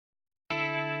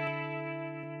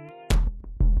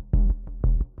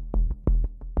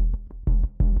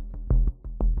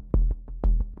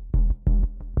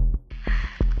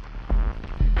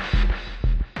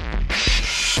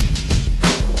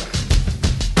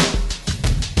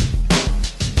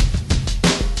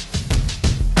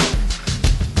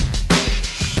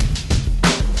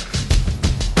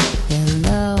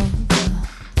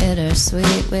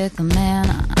with a man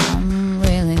I'm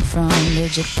reeling from.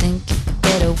 Did you think you could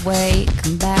get away?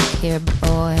 Come back here,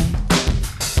 boy.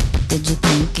 Did you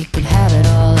think you could have it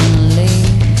all and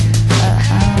leave?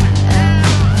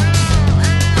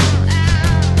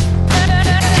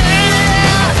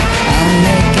 I'll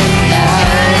make it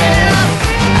louder,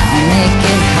 I'll make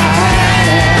it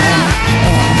harder.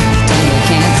 Oh, tell you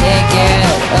can't take it,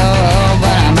 oh,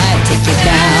 but I might take you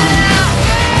down.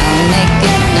 I'll make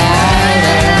it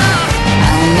louder,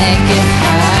 I'll make it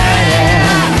harder.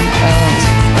 Oh,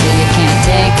 till you can't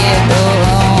take it, oh,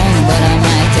 but I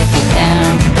might take you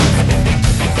down.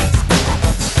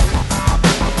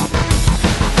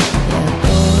 Yeah,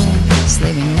 boy,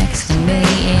 sleeping next to me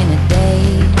in a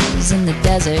daze in the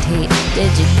desert heat.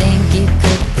 Did you think you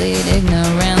could plead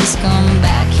ignorance? Come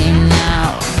back here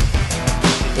now.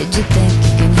 Did you think